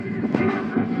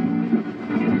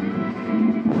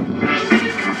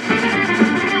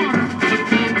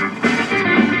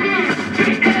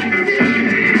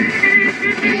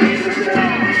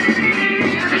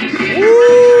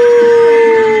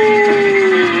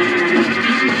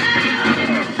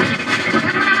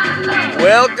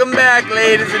Welcome back,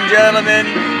 ladies and gentlemen.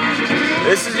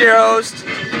 This is your host,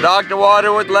 Dr.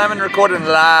 Water with Lemon, recording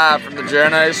live from the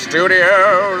Journey Studios.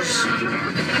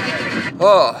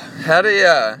 Oh, had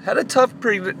a tough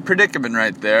predicament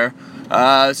right there.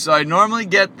 So I normally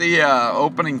get the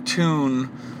opening tune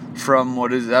from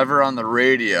what is ever on the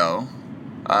radio.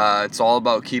 It's all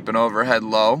about keeping overhead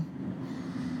low.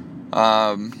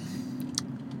 And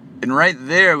right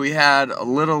there we had a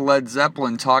little Led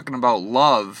Zeppelin talking about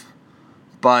love,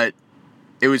 but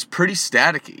it was pretty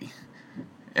staticky.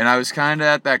 And I was kind of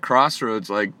at that crossroads,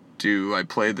 like, do I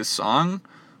play this song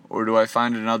or do I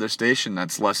find another station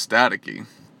that's less staticky?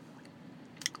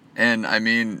 And I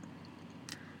mean,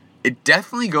 it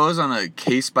definitely goes on a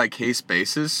case-by-case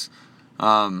basis,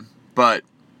 but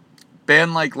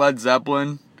band like Led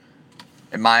Zeppelin,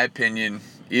 in my opinion,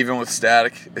 even with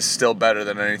static, is still better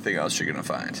than anything else you're going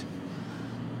to find.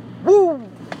 Woo!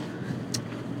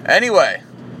 Anyway,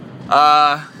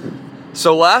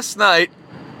 so last night,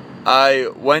 I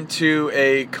went to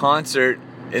a concert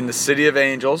in the City of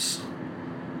Angels,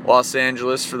 Los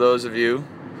Angeles, for those of you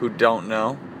who don't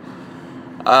know.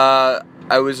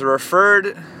 I was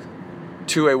referred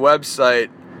to a website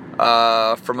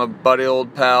from a buddy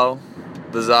old pal,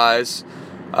 the Zais,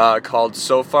 called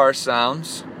So Far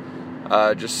Sounds.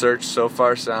 Just search So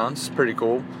Far Sounds. It's pretty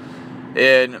cool.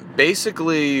 And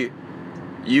basically,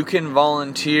 you can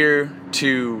volunteer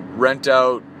to rent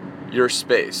out your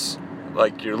space.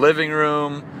 Like your living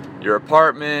room, your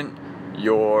apartment,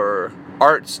 your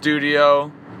art studio,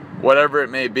 whatever it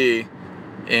may be.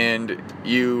 And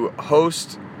you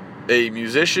host a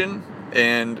musician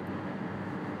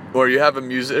or you have a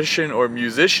musician or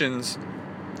musicians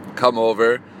come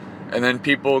over, and then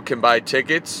people can buy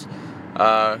tickets.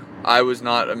 I was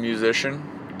not a musician.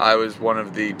 I was one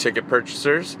of the ticket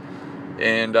purchasers.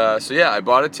 And so yeah, I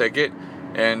bought a ticket,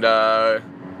 and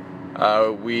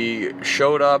we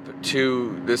showed up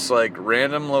to this like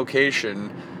random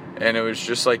location, and it was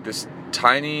just like this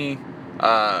tiny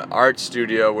art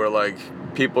studio where like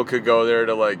people could go there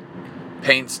to like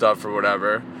paint stuff or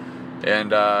whatever.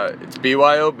 And it's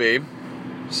BYOB,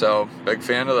 so big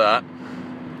fan of that.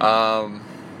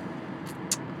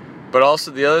 But also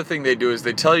the other thing they do is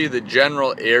they tell you the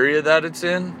general area that it's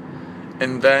in,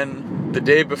 and then the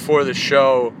day before the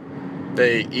show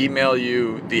they email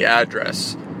you the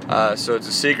address. So it's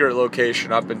a secret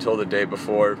location up until the day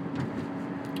before.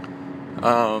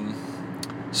 So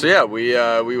yeah,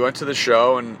 we went to the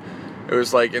show, and it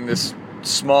was like in this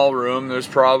small room. There's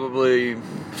probably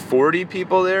 40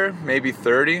 people there, maybe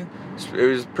 30. It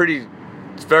was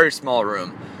it's a very small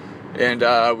room. And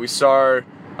we saw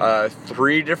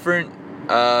 3 different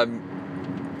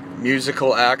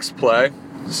musical acts play.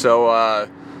 So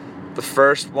the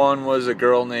first one was a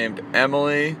girl named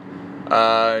Emily.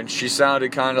 And she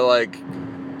sounded kind of like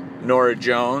Norah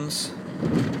Jones.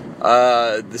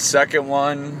 The second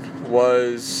one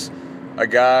was a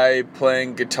guy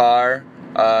playing guitar.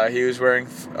 He was wearing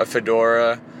a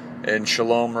fedora, and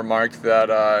Shalom remarked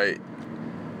that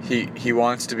he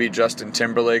wants to be Justin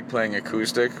Timberlake playing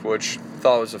acoustic, which I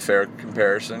thought was a fair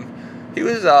comparison. He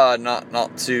was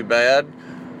not too bad.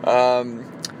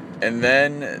 And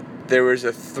then there was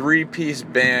a 3-piece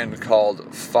band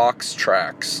called Fox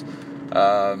Tracks,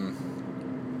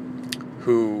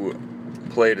 who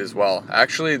played as well.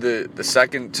 Actually, the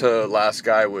second to last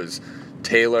guy was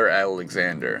Taylor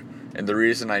Alexander. And the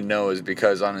reason I know is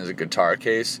because on his guitar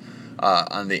case,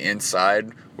 on the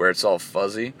inside where it's all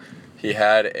fuzzy, he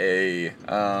had his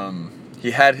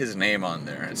name on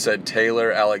there. It said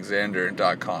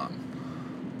TaylorAlexander.com,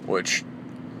 which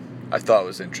I thought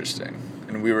was interesting.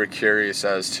 And we were curious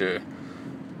as to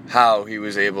how he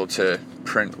was able to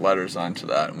print letters onto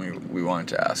that, and we wanted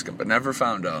to ask him, but never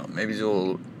found out. Maybe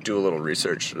we'll do a little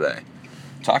research today.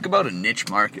 Talk about a niche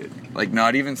market. Like,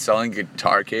 not even selling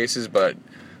guitar cases, but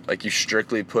like you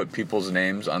strictly put people's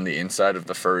names on the inside of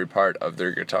the furry part of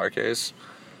their guitar case.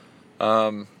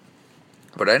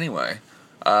 But anyway,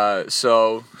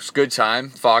 so it's a good time.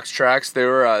 Fox Tracks, they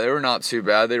were not too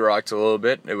bad. They rocked a little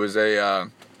bit. It was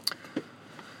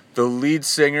the lead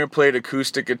singer played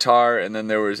acoustic guitar, and then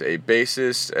there was a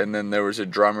bassist, and then there was a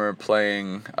drummer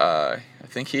playing, I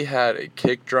think he had a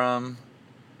kick drum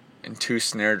and 2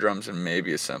 snare drums and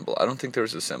maybe a cymbal. I don't think there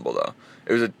was a cymbal though.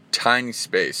 It was a tiny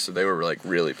space, so they were like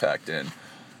really packed in.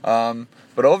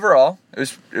 But overall,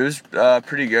 it was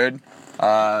pretty good.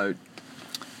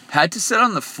 Had to sit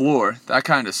on the floor. That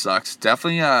kind of sucks.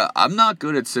 Definitely, I'm not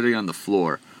good at sitting on the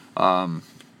floor. I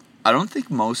don't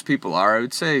think most people are. I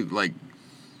would say like,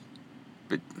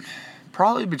 but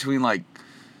probably between like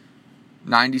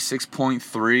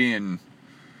 96.3 and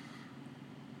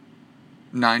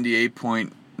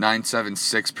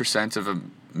 98.976% of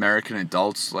American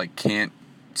adults like can't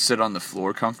sit on the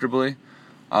floor comfortably.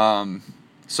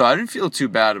 So I didn't feel too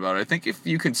bad about it. I think if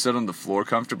you can sit on the floor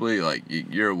comfortably, like,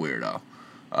 you're a weirdo.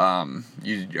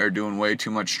 You are doing way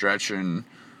too much stretching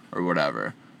or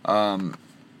whatever. In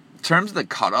terms of the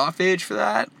cutoff age for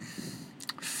that,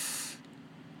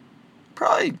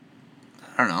 probably,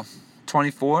 I don't know,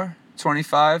 24,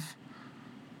 25.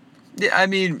 Yeah, I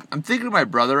mean, I'm thinking of my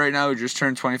brother right now who just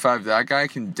turned 25. That guy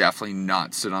can definitely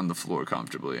not sit on the floor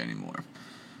comfortably anymore.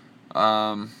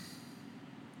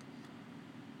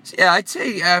 So yeah, I'd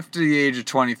say after the age of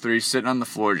 23, sitting on the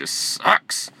floor just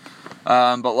sucks.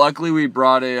 But luckily we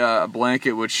brought a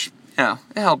blanket, which, it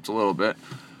helped a little bit.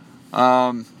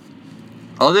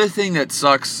 Other thing that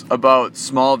sucks about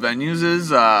small venues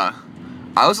is I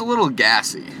was a little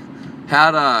gassy.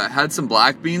 Had some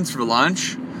black beans for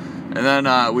lunch, and then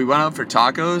we went out for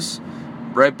tacos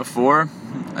right before.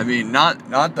 I mean,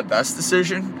 not the best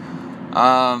decision.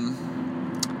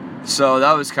 So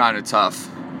that was kind of tough.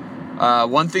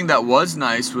 One thing that was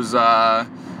nice was at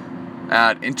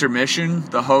intermission,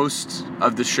 the host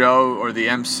of the show, or the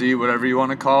MC, whatever you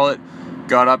want to call it,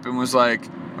 got up and was like,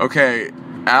 okay,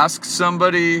 ask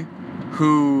somebody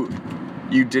who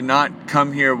you did not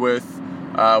come here with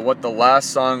what the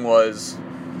last song was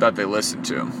that they listened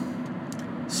to.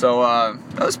 So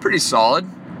that was pretty solid.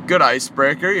 Good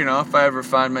icebreaker, if I ever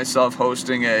find myself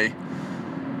hosting a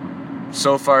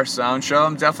So Far Sound show,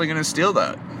 I'm definitely going to steal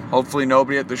that. Hopefully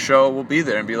nobody at the show will be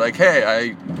there and be like, hey,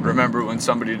 I remember when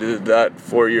somebody did that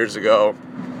 4 years ago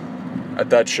at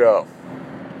that show.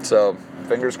 So,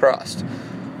 fingers crossed.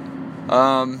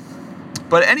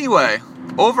 But anyway,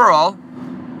 overall,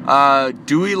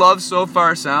 do we love So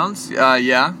Far Sounds?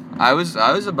 Yeah, I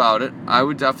was about it. I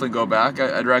would definitely go back.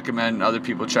 I'd recommend other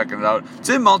people checking it out. It's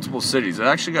in multiple cities. It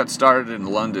actually got started in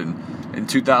London in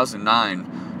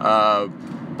 2009.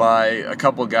 By a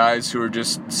couple guys who were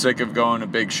just sick of going to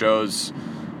big shows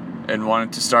and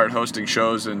wanted to start hosting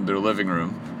shows in their living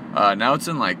room. Now it's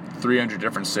in like 300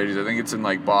 different cities. I think it's in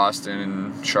like Boston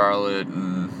and Charlotte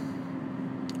and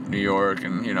New York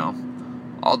and,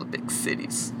 all the big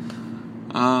cities.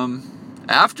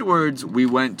 Afterwards, we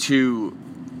went to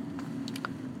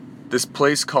this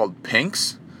place called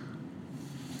Pink's.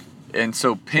 And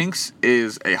so Pink's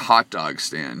is a hot dog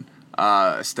stand.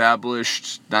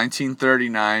 Established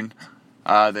 1939.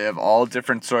 They have all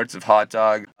different sorts of hot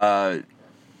dog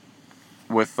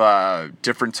with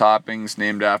different toppings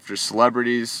named after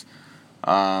celebrities. They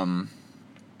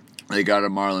got a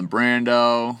Marlon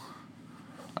Brando,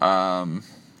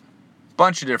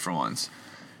 bunch of different ones.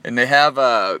 And they have,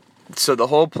 so the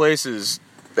whole place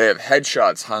they have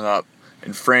headshots hung up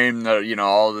and framed,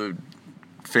 all the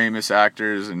famous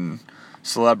actors and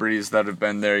celebrities that have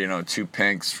been there, two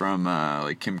Pinks from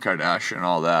like Kim Kardashian and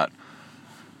all that.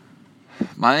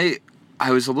 I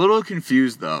was a little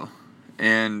confused though,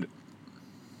 and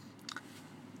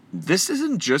this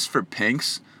isn't just for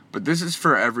Pinks, but this is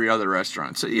for every other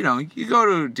restaurant. So, you go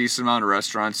to a decent amount of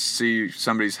restaurants, see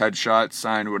somebody's headshot,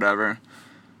 signed, whatever.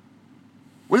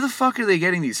 Where the fuck are they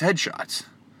getting these headshots?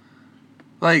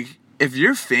 Like, if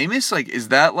you're famous, like, is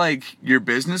that, like, your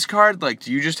business card? Like,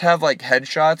 do you just have, like,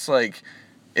 headshots, like,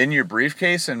 in your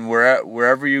briefcase and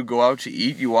wherever you go out to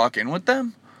eat, you walk in with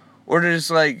them? Or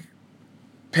does, like,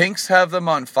 Pinks have them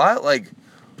on file? Like,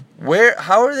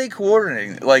 how are they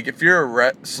coordinating? Like, if you're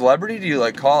a celebrity, do you,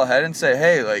 like, call ahead and say,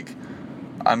 hey, like,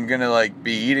 I'm gonna, like,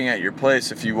 be eating at your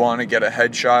place. If you want to get a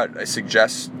headshot, I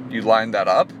suggest you line that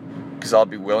up, because I'll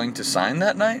be willing to sign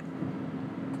that night?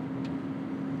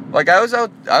 Like, I was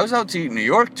out to eat in New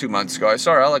York 2 months ago. I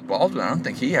saw Alec Baldwin. I don't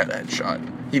think he had a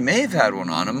headshot. He may have had one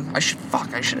on him. I should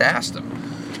have asked him.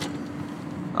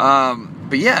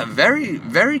 But yeah, very,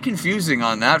 very confusing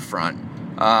on that front.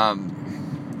 I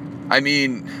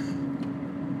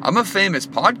mean, I'm a famous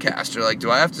podcaster. Like,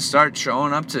 do I have to start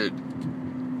giving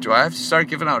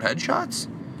out headshots?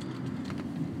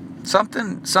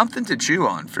 Something to chew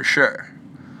on for sure.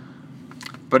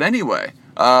 But anyway,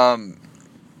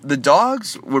 the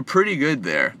dogs were pretty good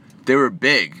there. They were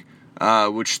big,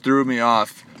 which threw me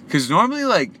off. Because normally,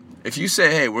 like, if you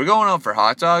say, hey, we're going out for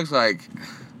hot dogs, like,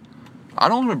 I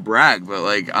don't want to brag, but,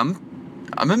 like, I'm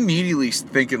immediately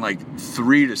thinking, like,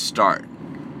 3 to start.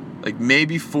 Like,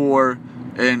 maybe 4,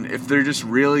 and if they're just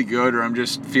really good, or I'm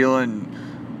just feeling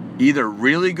either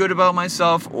really good about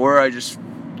myself, or I just,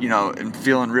 am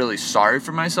feeling really sorry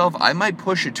for myself, I might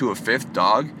push it to a 5th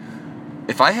dog.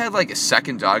 If I had, like, a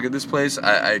 2nd dog at this place,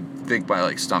 I think my,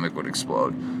 like, stomach would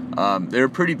explode. They're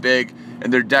pretty big,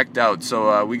 and they're decked out.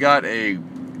 So we got a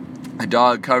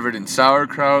dog covered in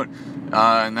sauerkraut,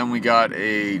 and then we got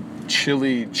a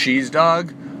chili cheese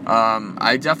dog.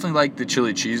 I definitely like the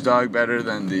chili cheese dog better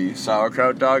than the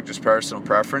sauerkraut dog, just personal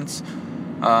preference.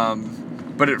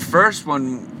 But at first,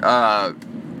 when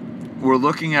we're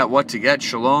looking at what to get,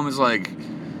 Shalom is like,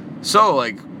 so,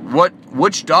 like,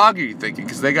 which dog are you thinking?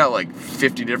 Because they got like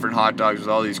 50 different hot dogs with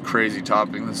all these crazy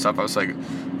toppings and stuff. I was like,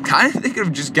 kind of thinking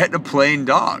of just getting a plain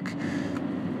dog.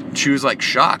 She was like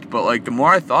shocked, but like the more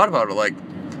I thought about it, like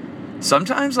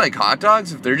sometimes like hot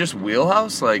dogs, if they're just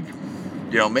wheelhouse, like,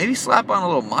 you know, maybe slap on a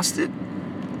little mustard,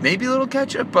 maybe a little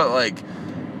ketchup, but like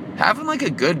having like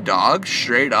a good dog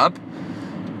straight up,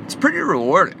 it's pretty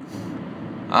rewarding.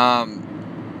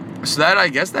 So that, I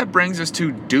guess that brings us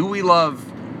to, do we love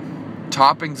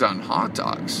toppings on hot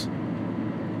dogs?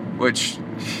 Which,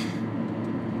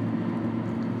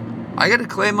 I gotta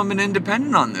claim I'm an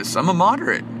independent on this. I'm a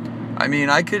moderate. I mean,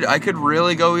 I could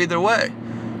really go either way.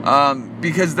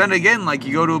 Because then again, like,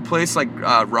 you go to a place like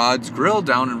Rod's Grill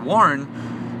down in Warren,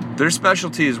 their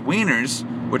specialty is wieners,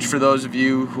 which, for those of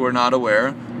you who are not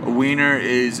aware, a wiener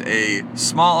is a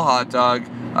small hot dog.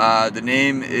 The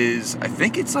name is, I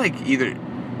think it's like either,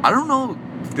 I don't know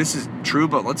if this is true,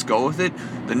 but let's go with it.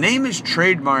 The name is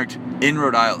trademarked in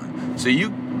Rhode Island. So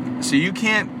you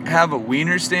can't have a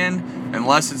wiener stand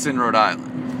unless it's in Rhode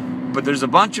Island. But there's a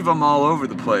bunch of them all over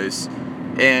the place.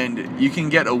 And you can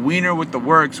get a wiener with the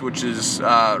works, which is,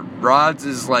 Rod's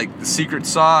is like the secret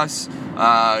sauce,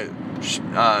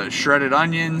 shredded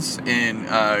onions,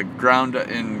 and ground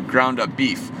up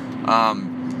beef.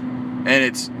 And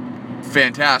it's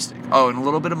fantastic. Oh, and a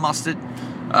little bit of mustard.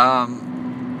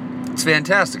 It's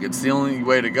fantastic. It's the only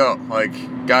way to go. Like,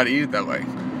 gotta eat it that way.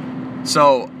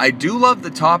 So, I do love the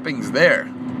toppings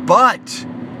there. But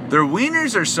their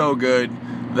wieners are so good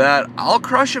that I'll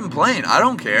crush them plain. I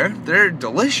don't care. They're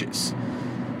delicious.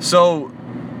 So,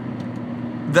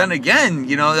 then again,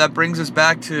 you know, that brings us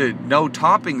back to no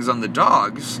toppings on the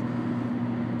dogs.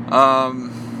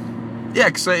 Yeah,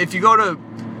 because if you go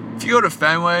to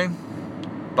Fenway,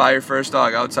 buy your first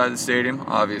dog outside the stadium,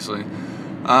 obviously.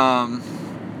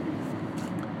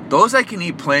 Those I can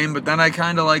eat plain, but then I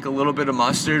kind of like a little bit of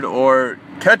mustard or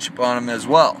ketchup on them as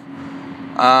well.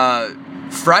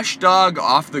 Fresh dog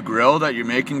off the grill that you're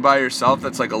making by yourself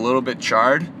that's like a little bit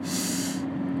charred.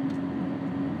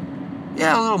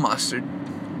 Yeah, a little mustard.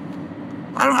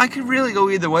 I could really go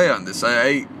either way on this.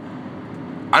 I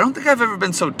don't think I've ever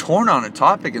been so torn on a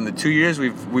topic in the 2 years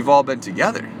we've all been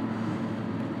together.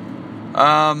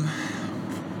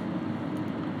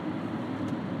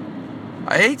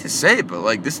 I hate to say it, but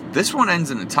like this one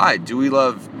ends in a tie. Do we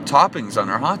love toppings on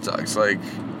our hot dogs? Like,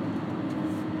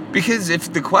 because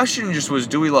if the question just was,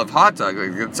 do we love hot dogs?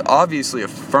 Like, it's obviously a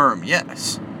firm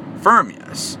yes. Firm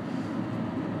yes.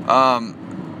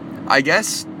 I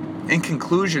guess in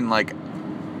conclusion, like,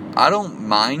 I don't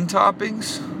mind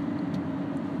toppings,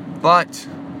 but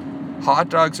hot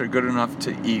dogs are good enough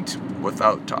to eat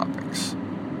without toppings.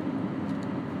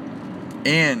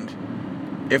 And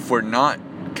if we're not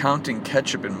counting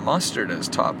ketchup and mustard as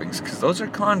toppings, because those are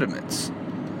condiments,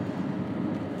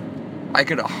 I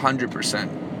could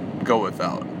 100% go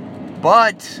without.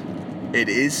 But it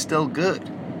is still good.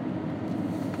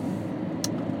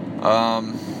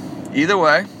 Either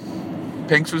way,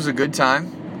 Pink's was a good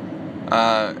time.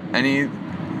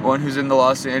 Anyone who's in the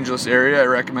Los Angeles area, I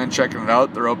recommend checking it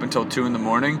out. They're open till 2 in the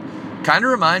morning. Kind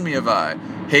of remind me of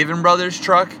Haven Brothers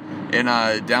truck in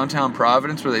downtown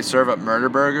Providence, where they serve up murder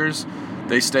burgers.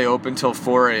 They stay open till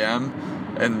 4 a.m.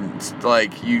 and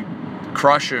like you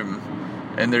crush them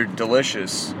and they're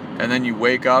delicious. And then you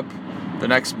wake up the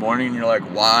next morning and you're like,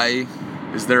 why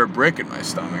is there a brick in my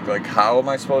stomach? Like, how am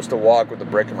I supposed to walk with a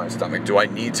brick in my stomach? Do I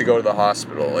need to go to the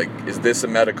hospital? Like, is this a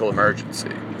medical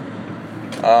emergency?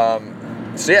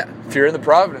 So yeah, if you're in the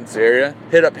Providence area,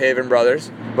 hit up Haven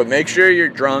Brothers, but make sure you're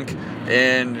drunk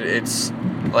and it's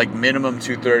like minimum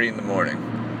 2:30 in the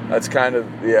morning. That's kind of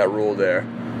the rule there.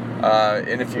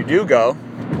 And if you do go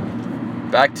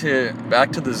back to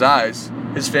the Zai's,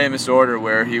 his famous order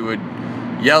where he would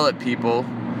yell at people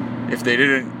if they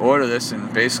didn't order this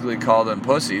and basically call them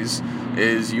pussies,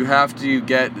 is you have to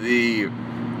get the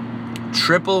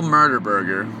triple murder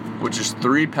burger, which is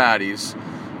 3 patties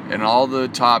and all the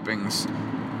toppings,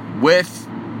 with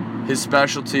his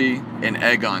specialty, an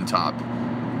egg on top,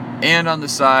 and on the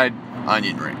side,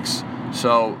 onion rings.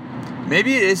 So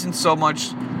maybe it isn't so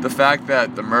much the fact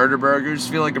that the murder burgers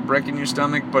feel like a brick in your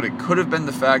stomach, but it could have been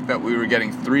the fact that we were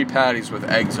getting 3 patties with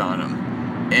eggs on them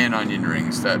and onion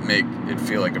rings that make it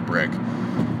feel like a brick.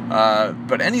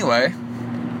 But anyway,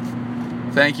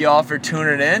 thank you all for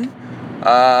tuning in.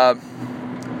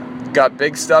 Got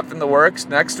big stuff in the works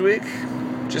next week.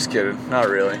 Just kidding, not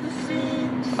really.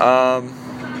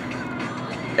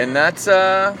 And that's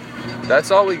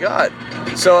all we got.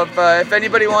 So if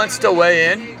anybody wants to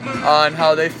weigh in on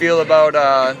how they feel about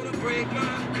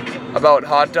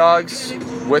hot dogs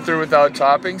with or without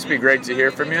toppings, be great to hear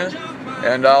from you.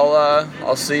 And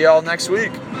I'll see y'all next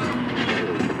week.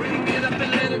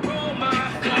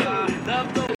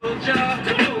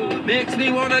 Makes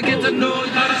me wanna get to know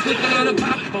you. Stick another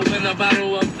pop open a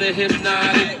bottle of the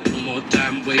Hypnotic. No more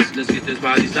time waste, let's get this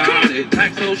party started.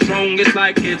 Pack so strong, it's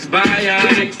like it's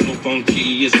bionic. So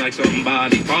funky, it's like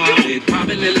somebody farted.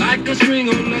 Popping it like a string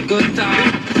on a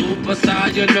guitar.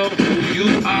 Superstar, you know who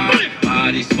you are.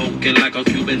 Body smoking like a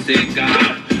Cuban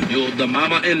cigar. You're the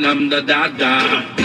mama and I'm the dada.